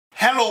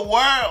Hello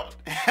world,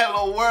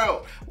 hello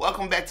world.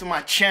 Welcome back to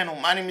my channel.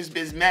 My name is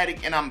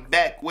BizMatik and I'm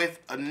back with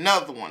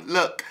another one.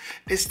 Look,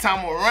 this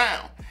time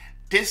around,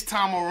 it's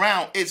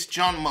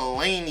John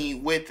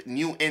Mulaney with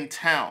New in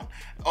Town.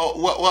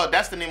 Oh, well,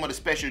 that's the name of the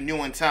special,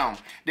 New in Town.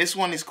 This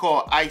one is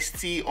called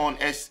Ice-T on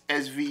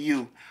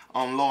SVU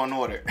on Law and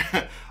Order.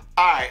 All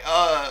right,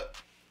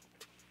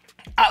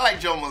 I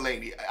like John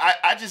Mulaney.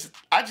 I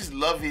just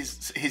love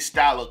his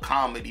style of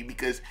comedy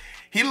because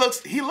he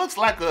looks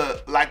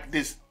like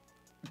this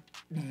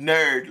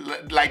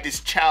nerd, like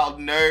this child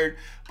nerd,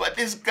 but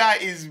this guy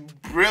is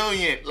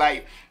brilliant.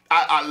 Like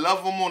I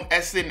love him on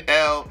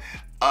SNL.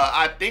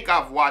 I think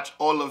I've watched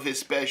all of his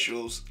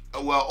specials.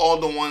 Well, all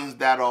the ones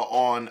that are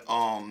on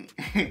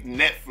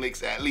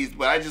Netflix at least.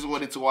 But I just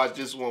wanted to watch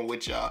this one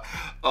with y'all.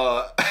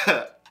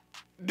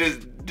 This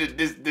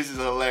is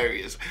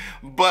hilarious.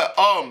 But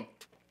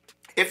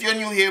if you're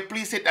new here,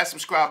 please hit that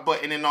subscribe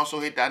button and also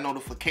hit that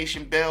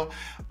notification bell.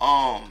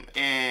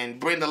 And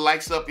bring the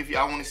likes up if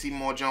y'all want to see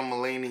more John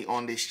Mulaney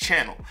on this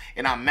channel.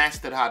 And I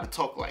mastered how to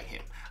talk like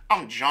him.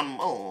 I'm John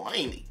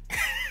Mulaney.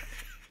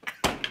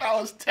 That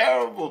was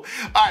terrible.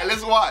 All right,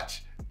 let's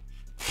watch.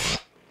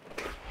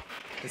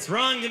 It's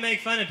wrong to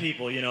make fun of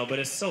people, you know, but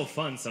it's so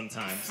fun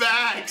sometimes.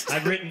 Facts.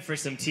 I've written for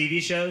some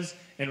TV shows,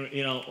 and,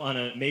 you know, on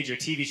a major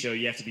TV show,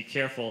 you have to be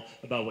careful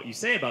about what you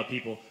say about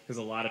people because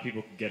a lot of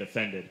people can get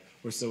offended,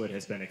 or so it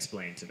has been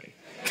explained to me.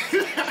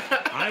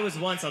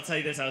 I'll tell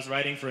you this, I was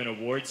writing for an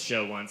awards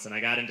show once, and I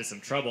got into some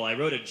trouble. I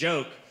wrote a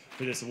joke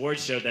for this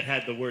awards show that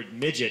had the word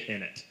midget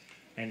in it.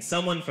 And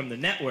someone from the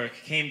network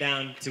came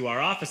down to our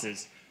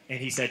offices, and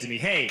he said to me,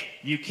 "Hey,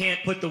 you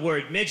can't put the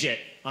word midget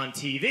on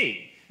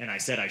TV." And I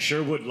said, "I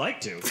sure would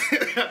like to."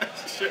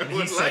 And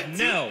he said,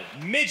 "No,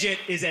 midget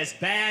is as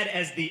bad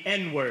as the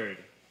N-word."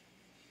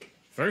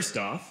 First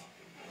off,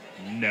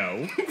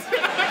 no.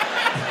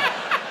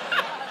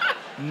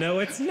 No,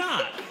 it's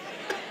not.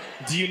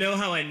 Do you know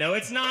how I know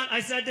it's not?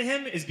 I said to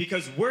him, is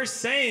because we're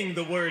saying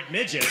the word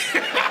midget,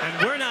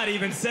 and we're not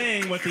even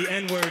saying what the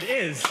N-word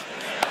is.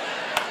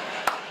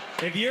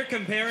 If you're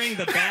comparing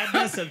the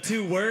badness of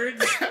two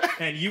words,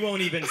 and you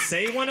won't even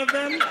say one of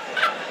them,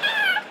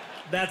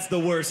 that's the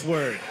worst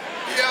word.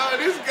 Yo,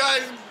 this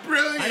guy's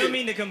brilliant. I don't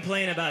mean to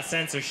complain about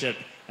censorship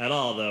at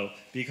all, though,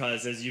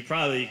 because as you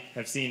probably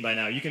have seen by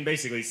now, you can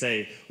basically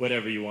say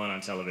whatever you want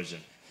on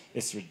television.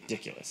 It's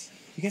ridiculous.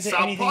 You can say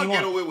anything you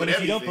want. But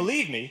if you don't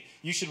believe me,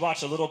 you should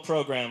watch a little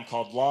program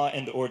called Law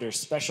and Order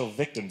Special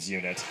Victims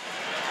Unit.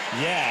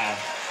 Yeah,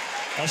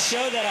 a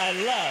show that I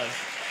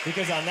love,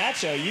 because on that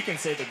show, you can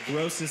say the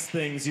grossest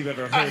things you've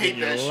ever heard in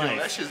your life. I hate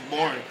that show. That shit's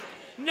boring.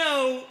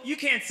 No, you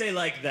can't say,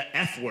 like, the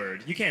F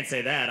word. You can't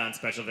say that on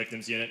Special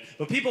Victims Unit.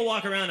 But people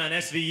walk around on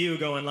SVU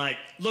going like,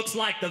 "Looks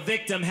like the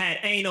victim had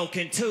anal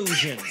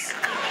contusions."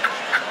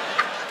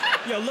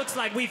 Yo, looks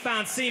like we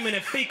found semen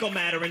and fecal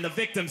matter in the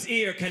victim's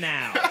ear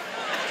canal.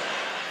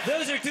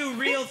 Those are two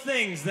real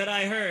things that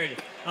I heard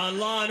on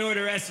Law and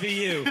Order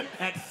SVU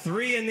at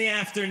 3 in the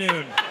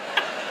afternoon.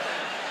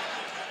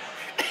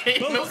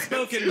 Both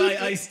spoken by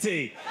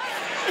Ice-T.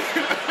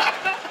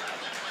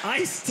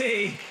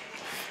 Ice-T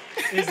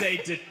is a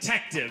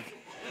detective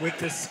with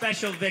the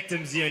Special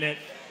Victims Unit.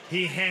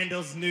 He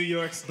handles New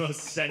York's most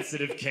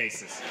sensitive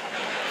cases.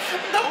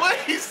 The way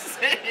he's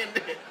saying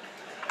it.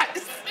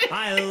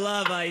 I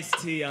love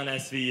Ice-T on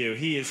SVU.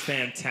 He is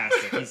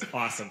fantastic. He's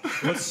awesome.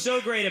 What's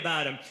so great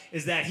about him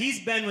is that he's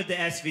been with the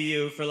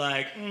SVU for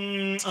like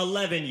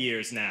 11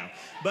 years now.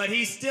 But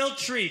he still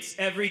treats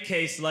every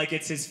case like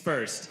it's his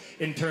first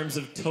in terms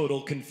of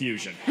total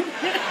confusion.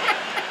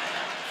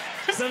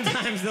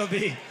 Sometimes they'll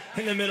be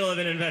in the middle of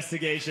an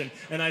investigation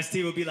and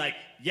Ice-T will be like,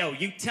 "Yo,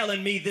 you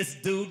telling me this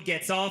dude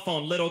gets off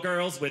on little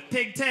girls with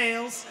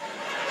pigtails?"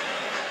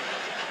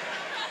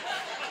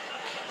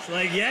 It's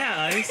like,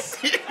 "Yeah, Ice.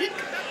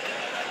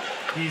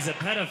 He's a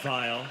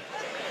pedophile.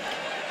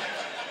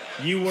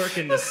 You work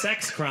in the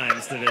sex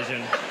crimes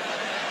division.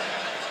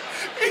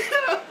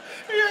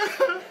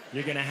 Yeah.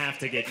 You're gonna have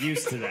to get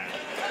used to that."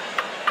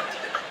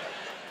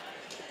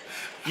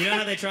 You know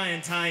how they try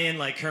and tie in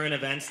like current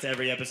events to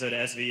every episode of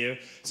SVU?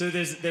 So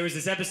there was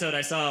this episode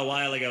I saw a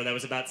while ago that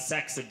was about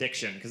sex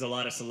addiction, because a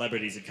lot of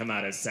celebrities had come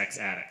out as sex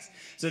addicts.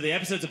 So the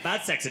episode's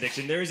about sex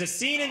addiction. There is a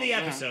scene in the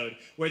episode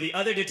where the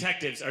other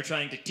detectives are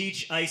trying to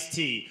teach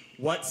Ice-T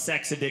what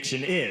sex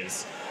addiction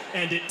is,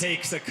 and it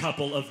takes a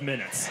couple of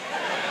minutes.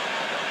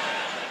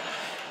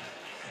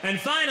 And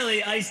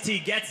finally, Ice-T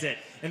gets it,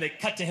 and they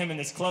cut to him in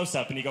this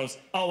close-up, and he goes,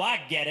 "Oh, I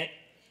get it.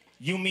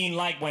 You mean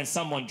like when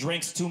someone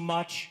drinks too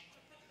much,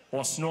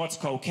 or snorts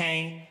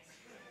cocaine,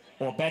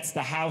 or bets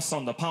the house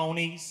on the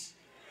ponies?"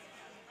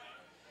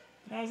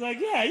 And I was like,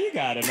 "Yeah, you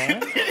got it,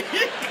 man." You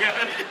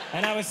got it.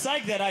 And I was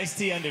psyched that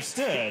Ice-T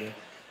understood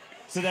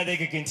so that they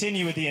could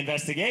continue with the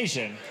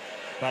investigation.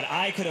 But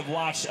I could have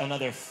watched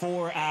another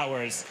 4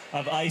 hours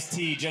of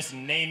Ice-T just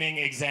naming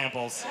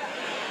examples.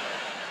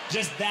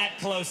 Just that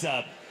close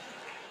up.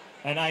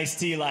 And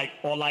Ice-T like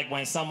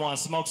when someone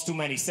smokes too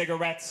many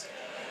cigarettes,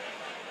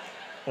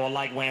 or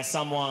like when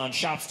someone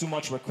shops too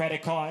much with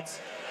credit cards.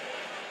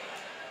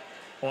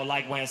 Or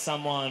like when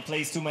someone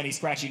plays too many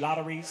scratchy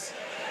lotteries.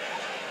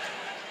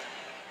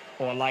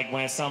 Or like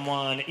when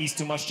someone eats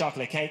too much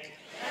chocolate cake.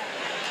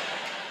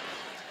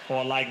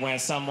 Or like when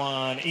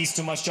someone eats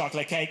too much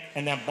chocolate cake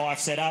and then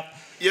barfs it up.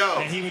 Yo,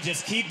 and he would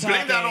just keep talking,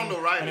 blame that on the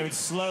writer. And it would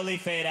slowly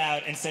fade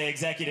out and say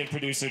executive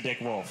producer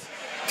Dick Wolf.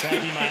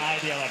 That'd be my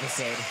ideal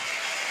episode.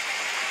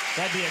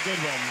 That'd be a good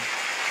one.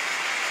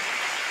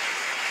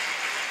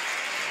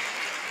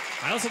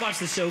 I also watched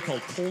this show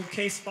called Cold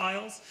Case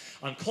Files.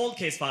 On Cold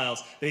Case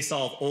Files, they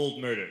solve old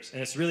murders. And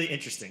it's really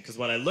interesting, because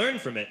what I learned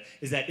from it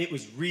is that it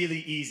was really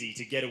easy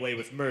to get away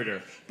with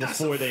murder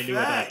before they knew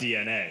about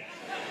DNA.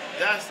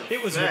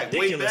 It was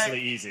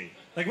ridiculously easy.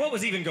 Like, what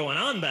was even going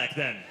on back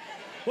then?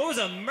 What was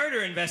a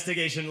murder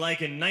investigation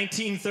like in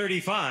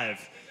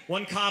 1935?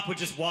 One cop would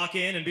just walk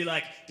in and be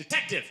like,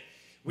 "Detective,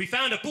 we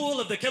found a pool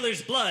of the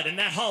killer's blood in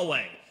that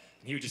hallway."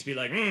 And he would just be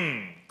like,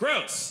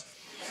 gross.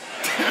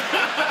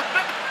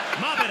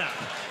 Mop it up.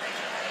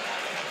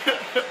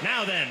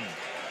 Now then,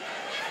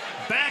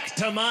 back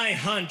to my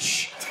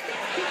hunch.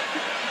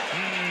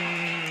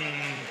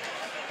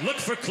 Look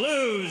for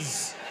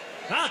clues.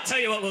 I'll tell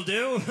you what we'll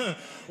do.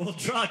 We'll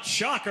draw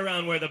chalk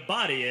around where the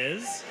body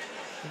is.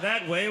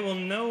 That way we'll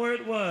know where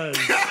it was.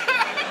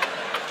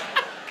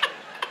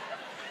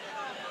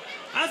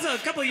 A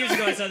couple of years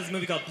ago, I saw this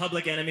movie called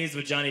Public Enemies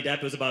with Johnny Depp.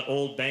 It was about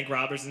old bank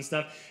robbers and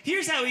stuff.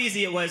 Here's how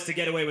easy it was to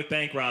get away with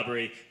bank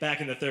robbery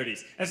back in the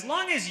 30s. As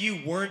long as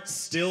you weren't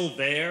still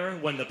there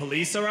when the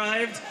police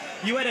arrived,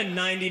 you had a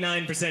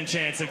 99%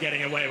 chance of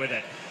getting away with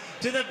it.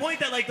 To the point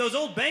that, like, those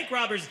old bank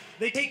robbers,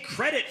 they take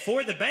credit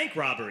for the bank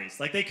robberies.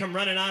 Like, they come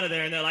running out of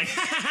there and they're like,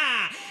 "Ha ha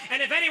ha!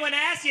 And if anyone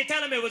asks you,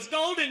 tell them it was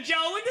Golden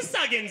Joe and the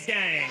Suggins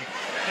gang."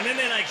 And then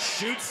they, like,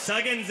 shoot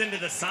Suggins into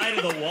the side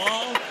of the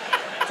wall.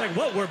 It's like,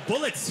 what, were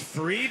bullets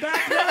free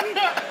back then?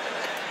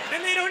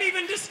 And they don't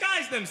even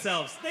disguise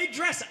themselves. They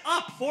dress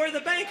up for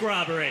the bank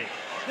robbery.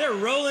 They're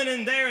rolling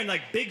in there in,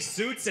 like, big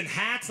suits and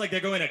hats like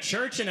they're going to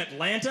church in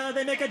Atlanta.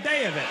 They make a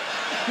day of it.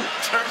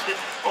 Church?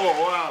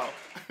 Oh,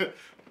 wow.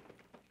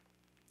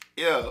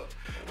 Yo.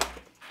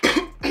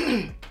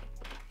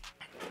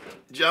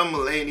 John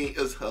Mulaney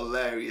is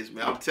hilarious,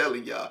 man. I'm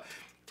telling y'all.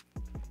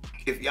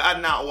 If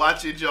y'all not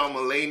watching John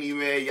Mulaney,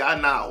 man,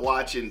 y'all not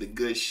watching the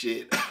good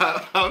shit.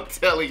 I'm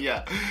telling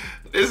y'all.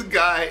 This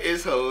guy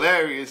is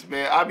hilarious,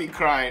 man. I be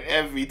crying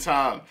every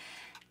time.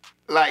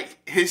 Like,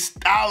 his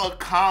style of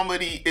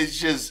comedy is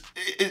just,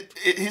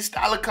 his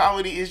style of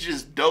comedy is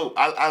just dope.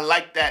 I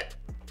like that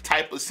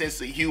type of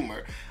sense of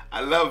humor.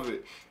 I love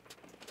it.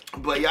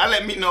 But y'all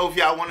let me know if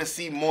y'all want to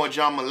see more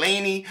John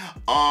Mulaney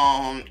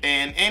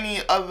and any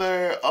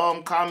other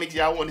comics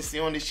y'all want to see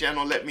on this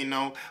channel. Let me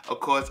know. Of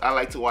course, I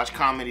like to watch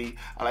comedy.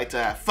 I like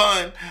to have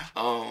fun.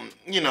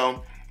 You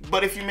know.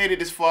 But if you made it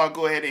this far,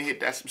 go ahead and hit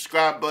that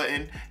subscribe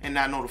button and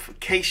that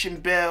notification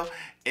bell.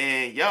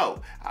 And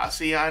yo, I'll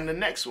see y'all in the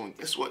next one.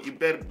 Guess what? You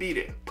better be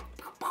there.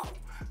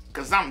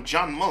 Because I'm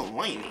John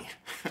Mulaney.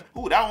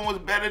 Ooh, that one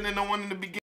was better than the one in the beginning.